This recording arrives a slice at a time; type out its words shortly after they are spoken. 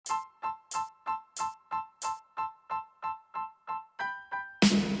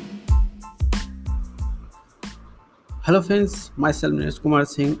Hello friends, myself Neeraj Kumar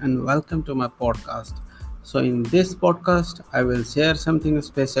Singh and welcome to my podcast. So in this podcast, I will share something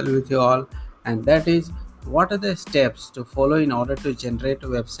special with you all, and that is what are the steps to follow in order to generate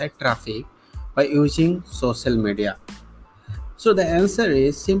website traffic by using social media. So the answer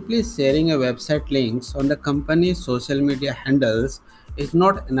is simply sharing a website links on the company's social media handles is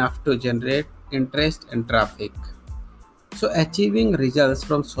not enough to generate interest and traffic. So, achieving results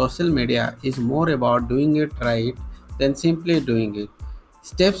from social media is more about doing it right than simply doing it.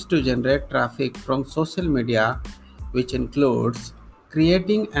 Steps to generate traffic from social media, which includes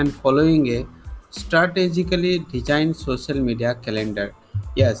creating and following a strategically designed social media calendar.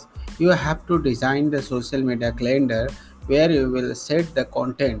 Yes, you have to design the social media calendar where you will set the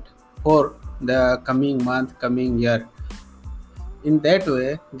content for the coming month, coming year. In that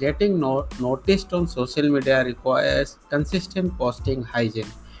way, getting noticed on social media requires consistent posting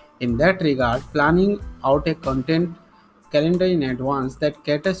hygiene. In that regard, planning out a content calendar in advance that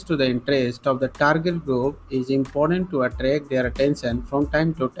caters to the interest of the target group is important to attract their attention from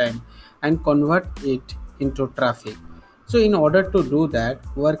time to time and convert it into traffic. So, in order to do that,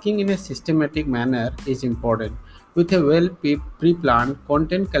 working in a systematic manner is important. With a well pre planned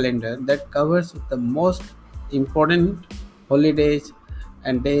content calendar that covers the most important holidays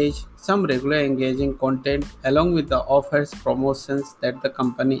and days, some regular engaging content along with the offers promotions that the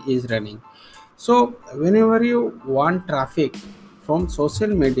company is running. So whenever you want traffic from social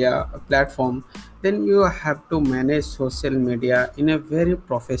media platform, then you have to manage social media in a very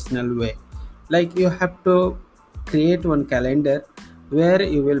professional way. Like you have to create one calendar where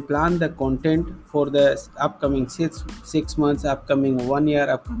you will plan the content for the upcoming six months, upcoming 1 year,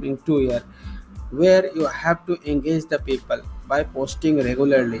 upcoming 2 year, where you have to engage the people by posting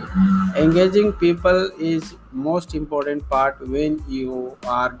regularly. Engaging people is most important part when you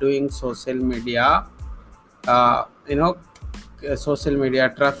are doing social media, uh, you know social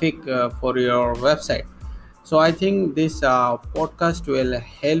media traffic for your website. So I think this podcast will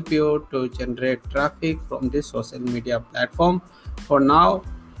help you to generate traffic from this social media platform. For now,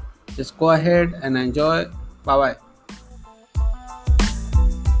 just go ahead and enjoy. Bye bye.